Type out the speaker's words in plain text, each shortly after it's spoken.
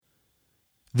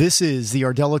This is the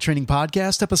Ardella Training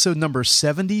Podcast, episode number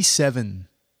 77.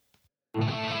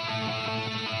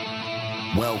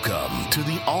 Welcome to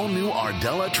the all-new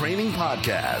Ardella Training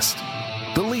Podcast,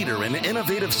 the leader in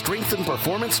innovative strength and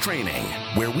performance training,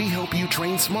 where we help you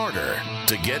train smarter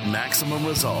to get maximum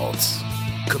results.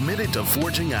 Committed to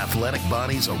forging athletic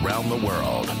bodies around the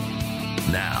world.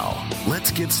 Now,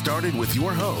 let's get started with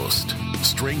your host,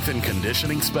 strength and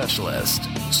conditioning specialist,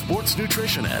 sports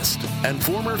nutritionist, and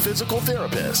former physical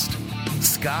therapist,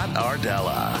 Scott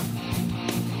Ardella.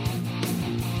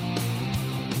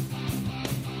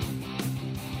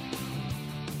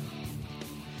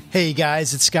 Hey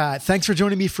guys, it's Scott. Thanks for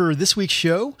joining me for this week's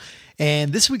show.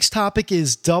 And this week's topic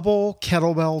is double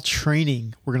kettlebell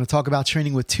training. We're going to talk about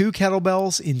training with 2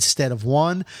 kettlebells instead of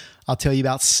 1. I'll tell you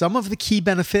about some of the key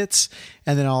benefits,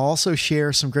 and then I'll also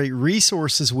share some great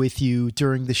resources with you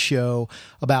during the show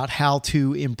about how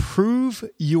to improve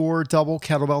your double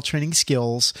kettlebell training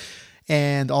skills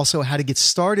and also how to get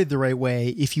started the right way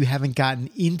if you haven't gotten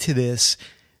into this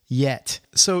yet.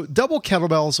 So double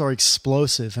kettlebells are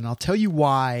explosive, and I'll tell you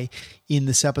why in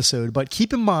this episode. But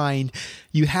keep in mind,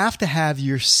 you have to have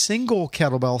your single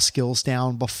kettlebell skills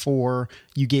down before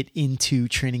you get into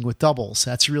training with doubles.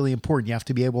 That's really important. You have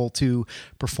to be able to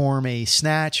perform a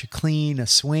snatch, a clean, a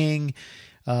swing,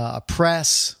 a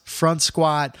press, front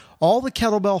squat, all the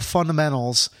kettlebell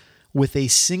fundamentals with a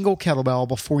single kettlebell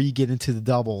before you get into the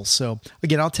doubles. So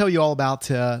again, I'll tell you all about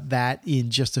that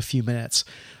in just a few minutes.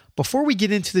 Before we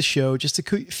get into the show, just a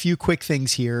few quick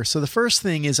things here. So the first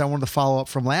thing is I wanted to follow up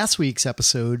from last week's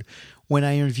episode when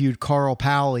I interviewed Carl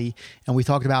Powley and we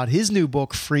talked about his new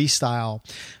book, Freestyle.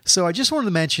 So I just wanted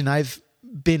to mention I've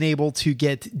been able to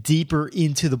get deeper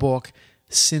into the book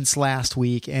since last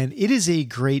week, and it is a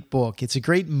great book. It's a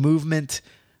great movement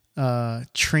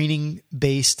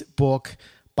training-based book,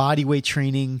 body weight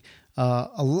training,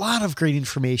 a lot of great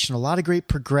information, a lot of great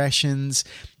progressions.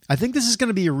 I think this is going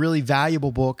to be a really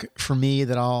valuable book for me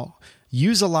that I'll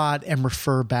use a lot and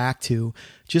refer back to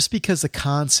just because the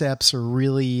concepts are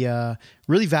really,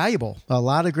 really valuable. A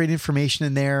lot of great information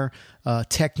in there,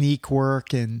 technique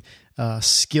work and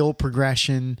skill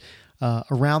progression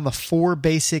around the 4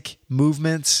 basic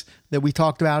movements that we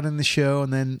talked about in the show.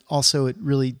 And then also it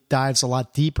really dives a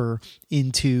lot deeper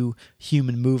into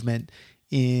human movement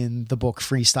in the book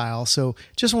Freestyle. So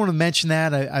just want to mention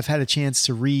that. I've had a chance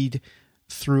to read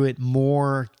through it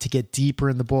more to get deeper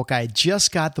in the book. I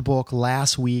just got the book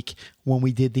last week when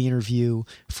we did the interview.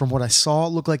 From what I saw,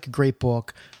 it looked like a great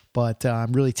book, but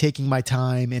I'm really taking my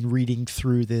time and reading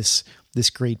through this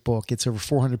great book. It's over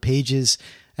 400 pages,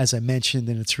 as I mentioned,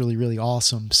 and it's really, really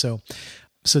awesome. So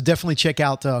definitely check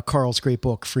out Carl's great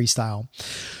book, Freestyle.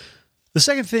 The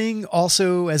second thing,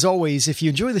 also, as always, if you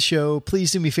enjoy the show,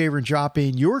 please do me a favor and drop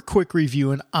in your quick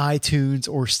review on iTunes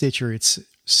or Stitcher. It's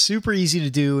super easy to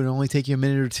do and only take you a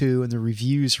minute or two, and the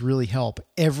reviews really help.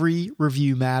 Every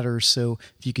review matters, so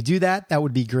if you could do that, that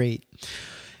would be great.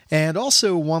 And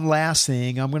also, one last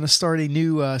thing, I'm going to start a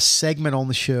new segment on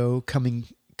the show coming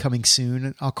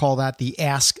soon. I'll call that the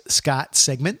Ask Scott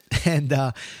segment,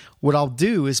 and what I'll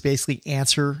do is basically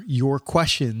answer your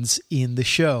questions in the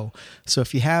show. So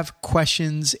if you have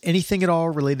questions, anything at all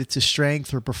related to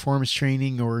strength or performance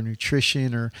training or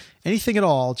nutrition or anything at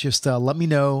all, just let me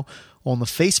know on the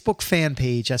Facebook fan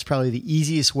page. That's probably the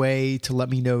easiest way to let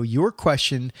me know your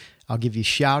question. I'll give you a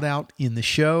shout out in the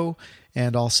show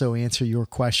and also answer your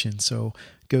question. So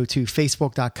go to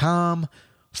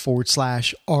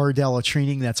facebook.com/Ardella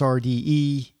Training. That's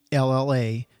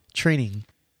RDELLA Training.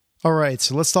 All right,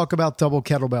 so let's talk about double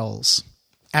kettlebells.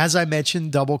 As I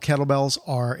mentioned, double kettlebells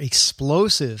are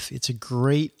explosive. It's a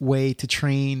great way to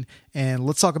train, and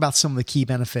let's talk about some of the key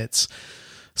benefits.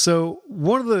 So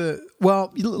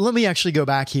let me actually go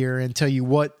back here and tell you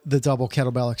what the double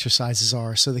kettlebell exercises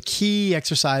are. So the key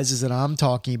exercises that I'm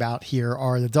talking about here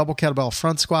are the double kettlebell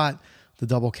front squat, the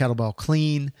double kettlebell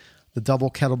clean, the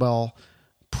double kettlebell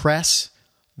press,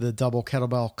 the double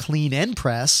kettlebell clean and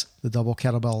press, the double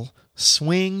kettlebell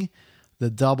swing, the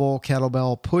double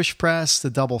kettlebell push press, the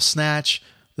double snatch,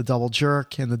 the double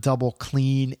jerk, and the double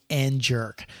clean and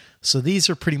jerk. So these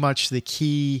are pretty much the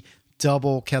key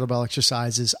double kettlebell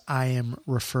exercises I am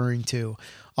referring to.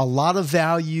 A lot of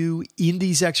value in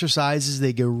these exercises.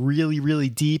 They go really, really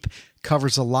deep,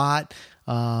 covers a lot.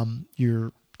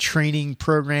 Your training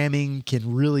programming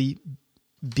can really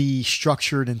be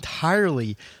structured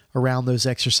entirely around those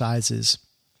exercises.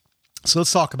 So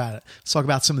let's talk about it. Let's talk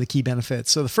about some of the key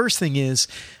benefits. So the first thing is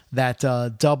that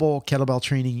double kettlebell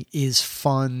training is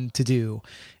fun to do.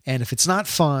 And if it's not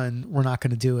fun, we're not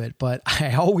going to do it. But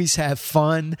I always have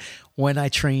fun when I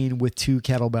train with 2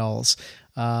 kettlebells.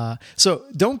 So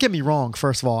don't get me wrong.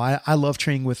 First of all, I love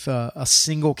training with a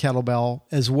single kettlebell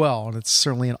as well. And it's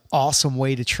certainly an awesome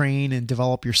way to train and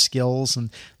develop your skills. And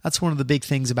that's one of the big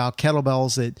things about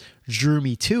kettlebells that drew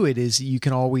me to it is you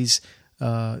can always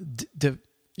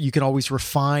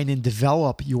refine and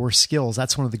develop your skills.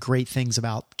 That's one of the great things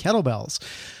about kettlebells.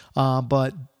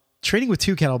 But training with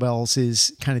 2 kettlebells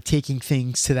is kind of taking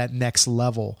things to that next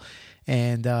level.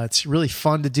 And it's really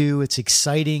fun to do. It's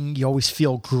exciting. You always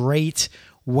feel great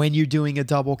when you're doing a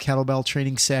double kettlebell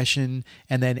training session.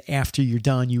 And then after you're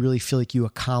done, you really feel like you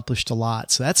accomplished a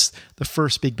lot. So that's the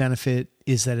first big benefit,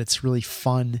 is that it's really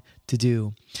fun to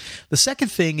do. The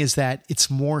second thing is that it's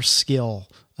more skill,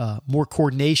 more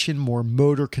coordination, more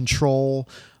motor control,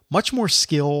 much more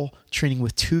skill training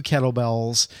with 2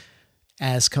 kettlebells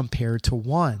as compared to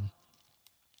 1.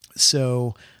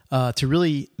 So to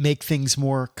really make things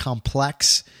more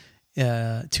complex,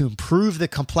 to improve the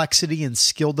complexity and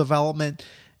skill development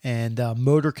and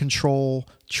motor control,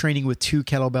 training with 2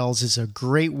 kettlebells is a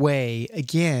great way,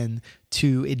 again,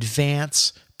 to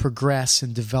advance, progress,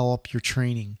 and develop your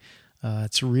training.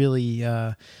 It's really,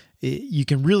 you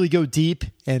can really go deep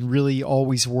and really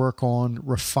always work on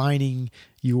refining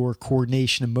your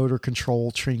coordination and motor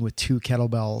control training with 2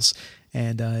 kettlebells.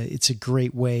 And it's a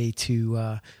great way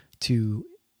to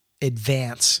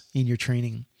advance in your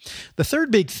training. The third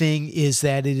big thing is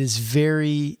that it is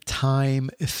very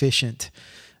time efficient.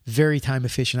 Very time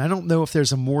efficient. I don't know if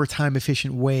there's a more time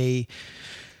efficient way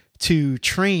to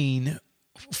train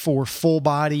for full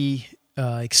body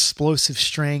explosive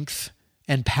strength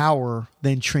and power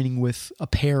than training with a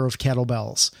pair of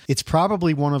kettlebells. It's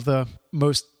probably one of the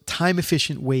most time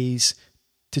efficient ways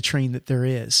to train that there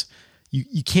is.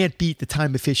 You can't beat the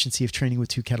time efficiency of training with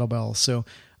 2 kettlebells. So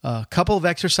a couple of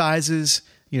exercises,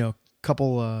 let's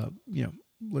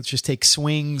just take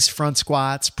swings, front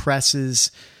squats,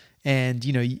 presses, and,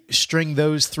 you string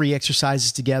those 3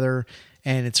 exercises together,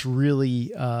 and it's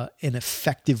really an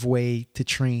effective way to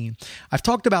train. I've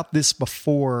talked about this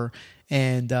before,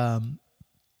 and,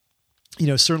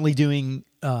 certainly doing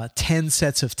 10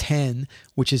 sets of 10,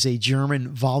 which is a German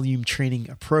volume training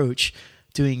approach,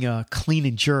 doing clean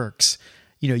and jerks.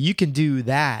 You can do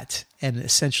that and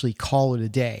essentially call it a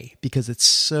day because it's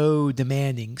so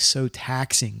demanding, so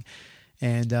taxing.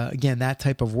 And again, that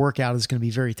type of workout is going to be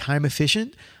very time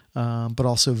efficient, but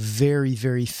also very,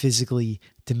 very physically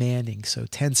demanding. So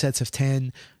 10 sets of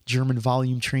 10, German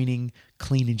volume training,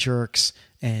 clean and jerks,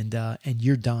 and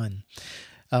you're done.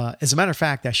 As a matter of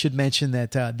fact, I should mention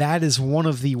that that is one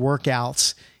of the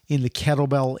workouts in the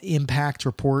Kettlebell Impact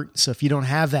Report. So if you don't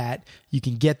have that, you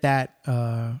can get that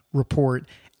report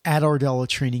at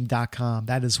ardelatraining.com.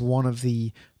 That is one of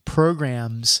the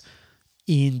programs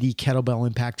in the Kettlebell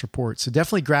Impact Report. So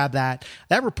definitely grab that.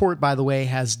 That report, by the way,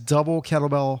 has double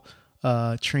kettlebell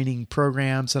training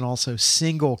programs and also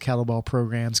single kettlebell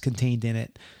programs contained in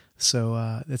it.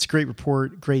 So that's a great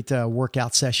report, great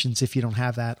workout sessions if you don't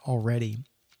have that already.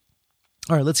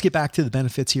 All right, let's get back to the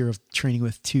benefits here of training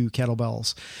with 2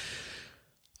 kettlebells.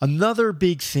 Another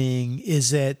big thing is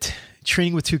that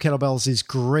training with 2 kettlebells is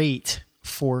great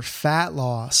for fat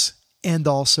loss and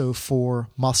also for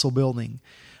muscle building.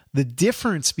 The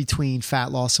difference between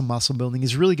fat loss and muscle building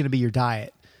is really going to be your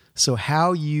diet. So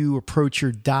how you approach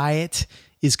your diet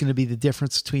is going to be the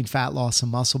difference between fat loss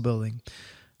and muscle building.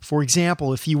 For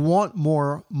example, if you want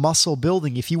more muscle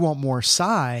building, if you want more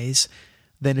size,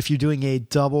 then if you're doing a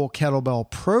double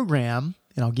kettlebell program,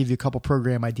 and I'll give you a couple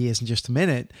program ideas in just a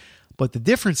minute, but the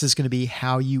difference is going to be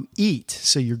how you eat.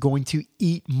 So you're going to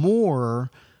eat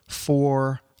more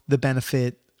for the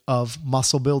benefit of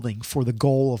muscle building, for the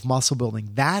goal of muscle building.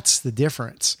 That's the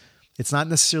difference. It's not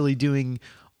necessarily doing,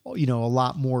 a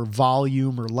lot more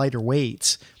volume or lighter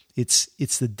weights. It's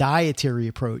the dietary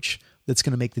approach that's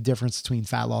going to make the difference between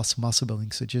fat loss and muscle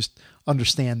building. So just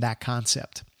understand that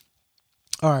concept.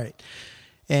 All right.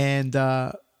 And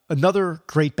another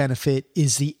great benefit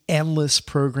is the endless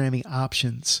programming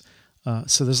options.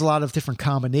 So there's a lot of different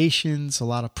combinations, a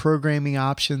lot of programming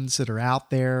options that are out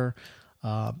there.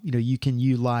 You can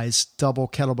utilize double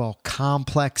kettlebell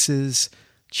complexes,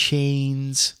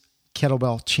 chains,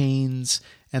 kettlebell chains,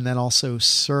 and then also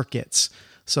circuits.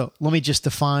 So let me just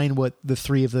define what the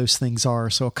 3 of those things are.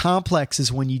 So a complex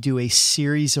is when you do a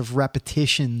series of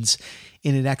repetitions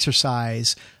in an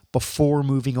exercise before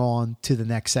moving on to the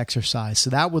next exercise. So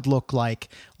that would look like,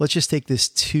 let's just take this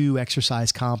 2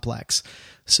 exercise complex.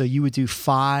 So you would do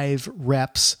 5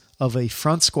 reps of a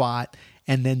front squat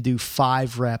and then do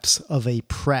 5 reps of a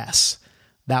press.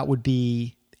 That would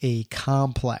be a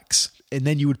complex. And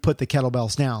then you would put the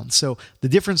kettlebells down. So the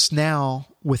difference now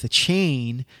with a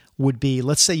chain would be,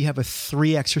 let's say you have a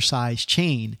 3 exercise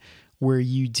chain where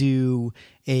you do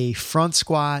a front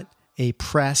squat, a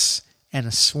press, and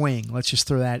a swing. Let's just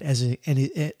throw that as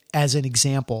an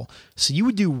example. So you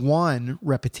would do 1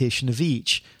 repetition of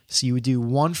each. So you would do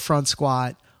 1 front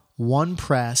squat, 1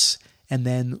 press, and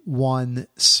then 1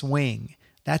 swing.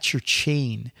 That's your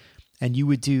chain. And you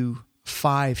would do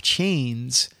 5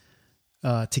 chains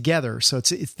together. So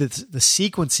it's the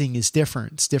sequencing is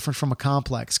different. It's different from a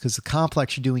complex, because the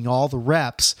complex, you're doing all the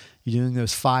reps. You're doing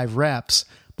those 5 reps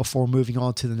before moving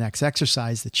on to the next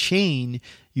exercise. The chain,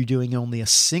 you're doing only a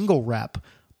single rep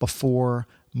before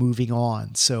moving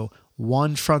on. So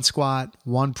 1 front squat,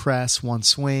 1 press, 1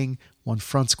 swing, 1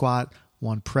 front squat,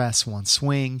 1 press, 1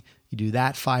 swing. You do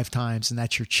that 5 times, and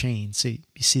that's your chain. So you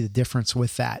see the difference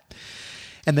with that.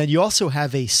 And then you also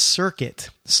have a circuit.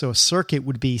 So a circuit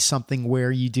would be something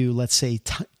where you do, let's say,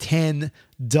 10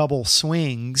 double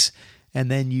swings, and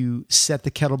then you set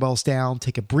the kettlebells down,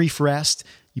 take a brief rest,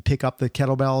 you pick up the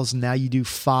kettlebells, and now you do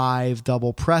 5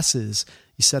 double presses.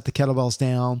 You set the kettlebells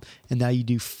down, and now you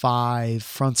do 5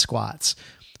 front squats.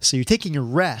 So you're taking a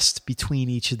rest between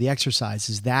each of the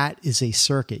exercises. That is a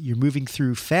circuit. You're moving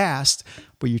through fast,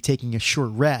 but you're taking a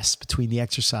short rest between the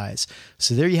exercise.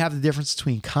 So there you have the difference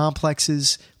between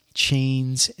complexes,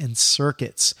 chains, and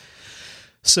circuits.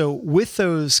 So with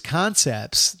those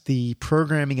concepts, the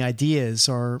programming ideas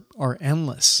are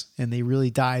endless, and they really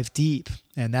dive deep.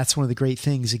 And that's one of the great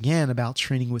things, again, about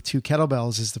training with 2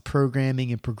 kettlebells, is the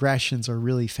programming and progressions are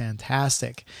really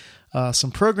fantastic. Some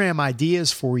program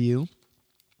ideas for you.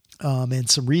 And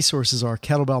some resources are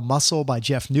Kettlebell Muscle by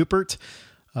Jeff Newport,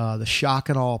 the Shock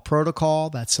and All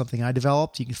Protocol. That's something I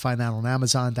developed. You can find that on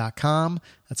Amazon.com.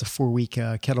 That's a 4-week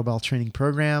kettlebell training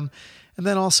program. And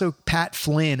then also Pat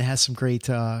Flynn has some great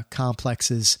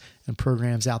complexes and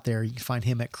programs out there. You can find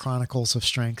him at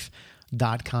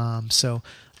chroniclesofstrength.com. So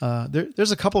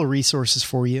there's a couple of resources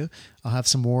for you. I'll have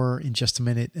some more in just a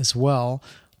minute as well.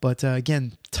 But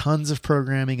again, tons of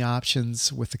programming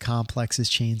options with the complexes,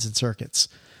 chains, and circuits.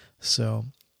 So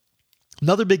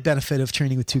another big benefit of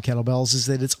training with 2 kettlebells is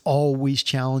that it's always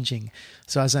challenging.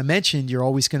 So as I mentioned, you're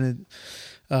always going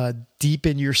to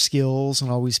deepen your skills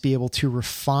and always be able to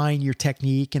refine your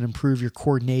technique and improve your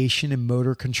coordination and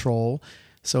motor control.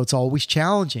 So it's always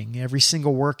challenging. Every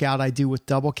single workout I do with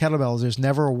double kettlebells, there's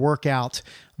never a workout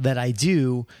that I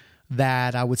do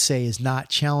that I would say is not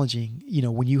challenging. You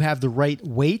know, when you have the right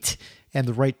weight and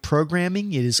the right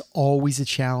programming, it is always a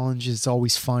challenge. It's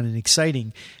always fun and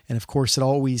exciting. And of course, it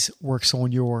always works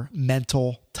on your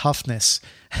mental toughness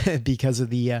because of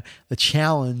the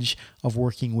challenge of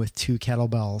working with 2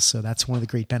 kettlebells. So that's one of the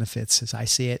great benefits as I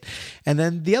see it. And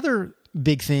then the other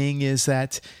big thing is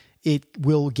that it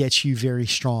will get you very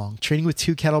strong. Training with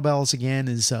 2 kettlebells, again,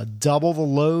 is double the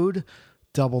load,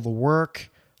 double the work,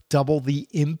 double the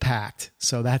impact.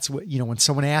 So that's what, when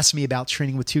someone asks me about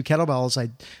training with 2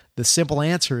 kettlebells, the simple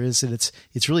answer is that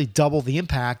it's really double the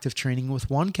impact of training with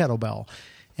 1 kettlebell.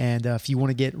 And if you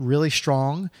want to get really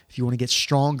strong, if you want to get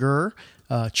stronger,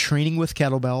 training with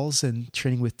kettlebells and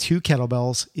training with 2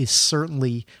 kettlebells is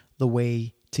certainly the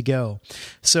way to go.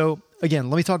 So again,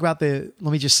 let me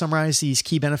just summarize these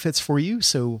key benefits for you.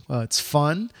 So it's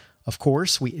fun, of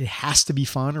course. It has to be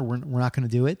fun, or we're not going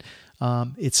to do it.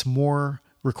 It's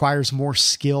requires more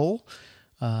skill,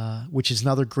 which is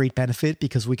another great benefit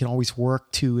because we can always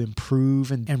work to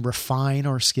improve and refine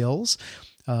our skills.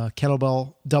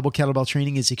 Double kettlebell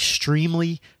training is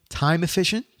extremely time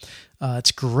efficient.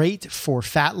 It's great for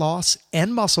fat loss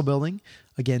and muscle building.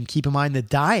 Again, keep in mind the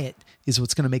diet is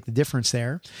what's going to make the difference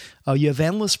there. You have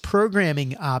endless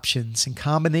programming options and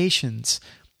combinations,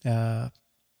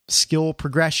 skill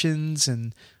progressions,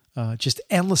 and just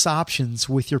endless options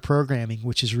with your programming,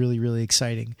 which is really, really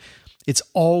exciting. It's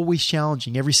always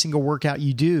challenging. Every single workout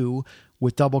you do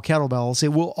with double kettlebells, it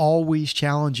will always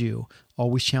challenge you,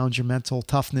 always challenge your mental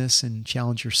toughness and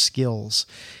challenge your skills.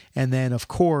 And then, of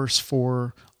course,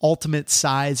 for ultimate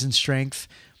size and strength,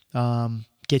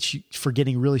 for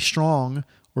getting really strong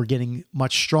or getting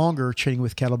much stronger training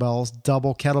with kettlebells,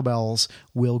 double kettlebells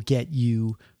will get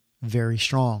you very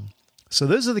strong. So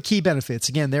those are the key benefits.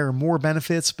 Again, there are more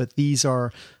benefits, but these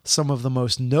are some of the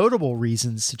most notable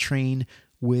reasons to train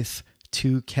with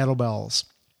 2 kettlebells.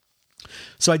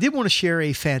 So I did want to share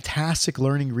a fantastic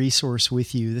learning resource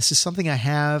with you. This is something I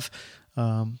have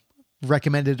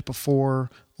recommended before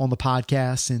on the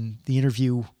podcast and the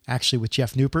interview actually with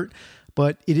Jeff Newport,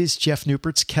 but it is Jeff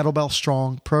Newpert's Kettlebell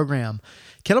Strong program.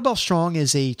 Kettlebell Strong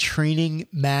is a training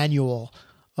manual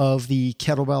of the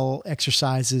kettlebell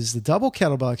exercises, the double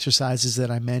kettlebell exercises that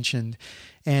I mentioned.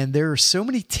 And there are so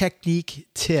many technique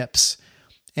tips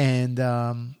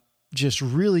and just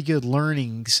really good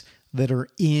learnings that are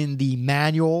in the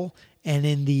manual and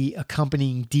in the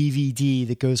accompanying DVD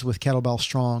that goes with Kettlebell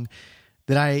Strong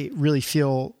that I really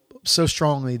feel so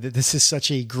strongly that this is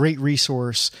such a great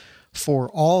resource for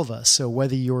all of us. So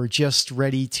whether you're just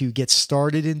ready to get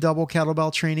started in double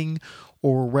kettlebell training,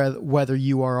 or whether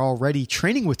you are already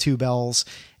training with two bells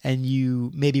and you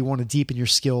maybe want to deepen your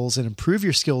skills and improve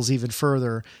your skills even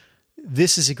further,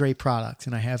 this is a great product.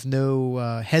 And I have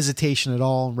no hesitation at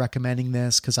all in recommending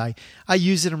this because I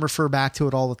use it and refer back to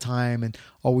it all the time and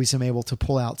always am able to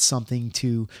pull out something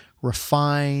to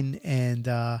refine and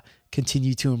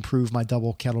continue to improve my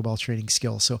double kettlebell training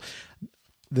skills. So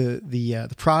the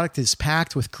product is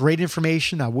packed with great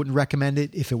information. I wouldn't recommend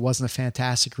it if it wasn't a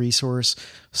fantastic resource.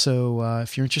 So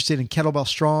if you're interested in Kettlebell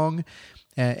Strong,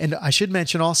 and I should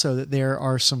mention also that there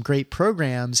are some great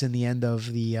programs in the end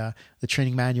of the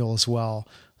training manual as well.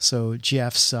 So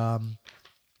Jeff's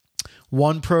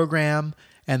One program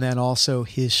and then also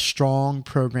his Strong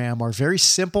program are very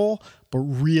simple but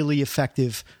really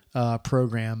effective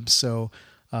programs. So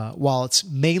while it's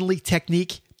mainly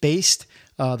technique based,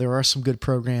 there are some good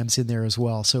programs in there as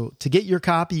well. So to get your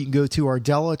copy, you can go to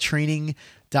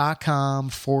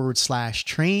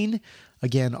ardellatraining.com/train.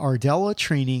 Again,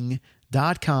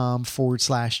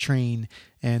 ardellatraining.com/train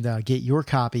and get your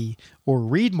copy or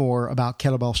read more about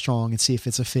Kettlebell Strong and see if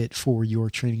it's a fit for your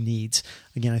training needs.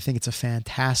 Again, I think it's a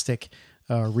fantastic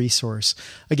resource.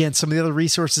 Again, some of the other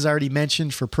resources I already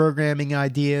mentioned for programming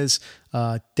ideas,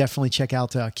 definitely check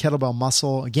out Kettlebell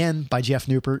Muscle, again, by Jeff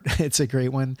Newpert. It's a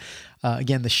great one.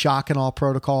 Again, the Shock and All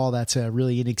Protocol, that's a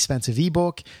really inexpensive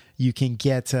ebook. You can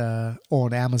get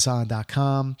on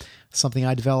Amazon.com, something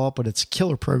I developed, but it's a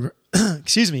killer program.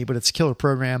 Excuse me, but it's a killer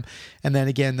program. And then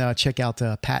again, check out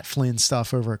Pat Flynn's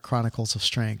stuff over at Chronicles of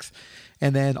Strength.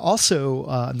 And then also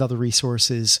another resource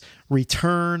is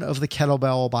Return of the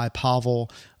Kettlebell by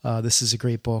Pavel. This is a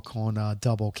great book on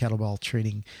double kettlebell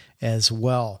training as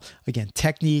well. Again,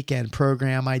 technique and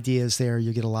program ideas there.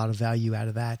 You'll get a lot of value out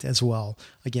of that as well.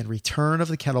 Again, Return of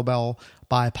the Kettlebell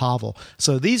by Pavel.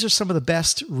 So these are some of the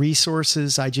best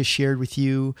resources I just shared with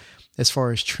you as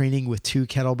far as training with two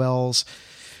kettlebells.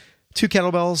 Two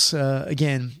kettlebells,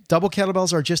 again, double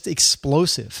kettlebells are just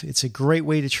explosive. It's a great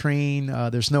way to train.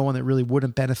 There's no one that really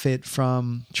wouldn't benefit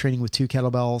from training with two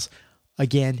kettlebells.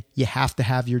 Again, you have to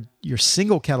have your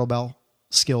single kettlebell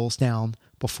skills down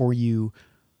before you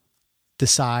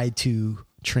decide to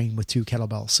train with two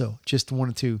kettlebells. So just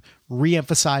wanted to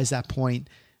reemphasize that point.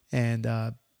 And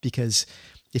because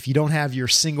if you don't have your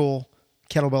single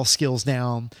kettlebell skills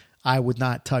down, I would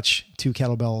not touch two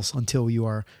kettlebells until you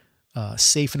are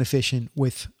safe and efficient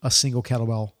with a single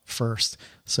kettlebell first.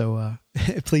 So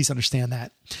please understand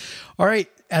that. All right.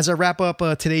 As I wrap up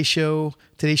today's show's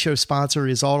sponsor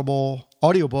is Audible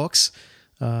audiobooks.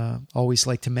 Always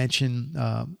like to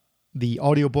mention the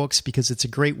audiobooks because it's a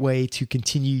great way to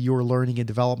continue your learning and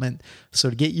development. So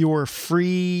to get your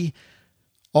free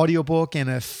audiobook and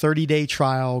a 30-day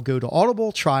trial, go to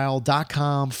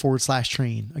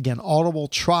audibletrial.com/train. Again,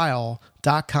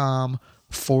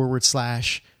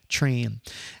 audibletrial.com/train.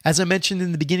 As I mentioned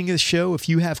in the beginning of the show, if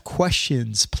you have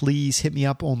questions, please hit me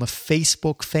up on the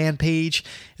Facebook fan page,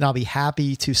 and I'll be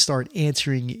happy to start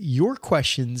answering your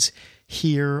questions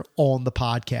here on the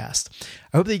podcast.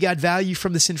 I hope that you got value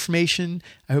from this information.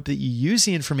 I hope that you use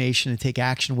the information and take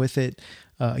action with it.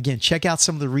 Again, check out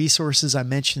some of the resources I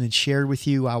mentioned and shared with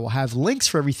you. I will have links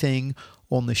for everything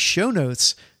on the show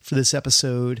notes for this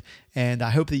episode. And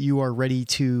I hope that you are ready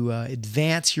to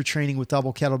advance your training with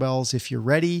double kettlebells if you're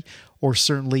ready, or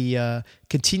certainly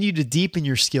continue to deepen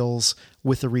your skills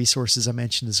with the resources I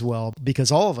mentioned as well,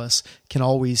 because all of us can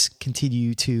always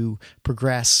continue to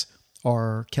progress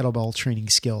our kettlebell training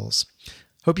skills.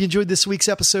 Hope you enjoyed this week's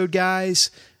episode,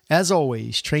 guys. As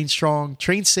always, train strong,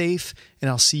 train safe, and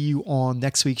I'll see you on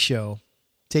next week's show.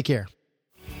 Take care.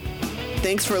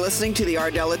 Thanks for listening to the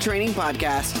Ardella Training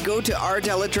Podcast. Go to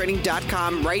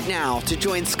ardellatraining.com right now to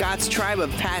join Scott's tribe of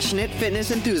passionate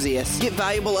fitness enthusiasts. Get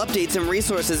valuable updates and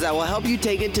resources that will help you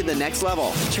take it to the next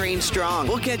level. Train strong.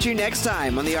 We'll catch you next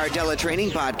time on the Ardella Training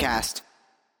Podcast.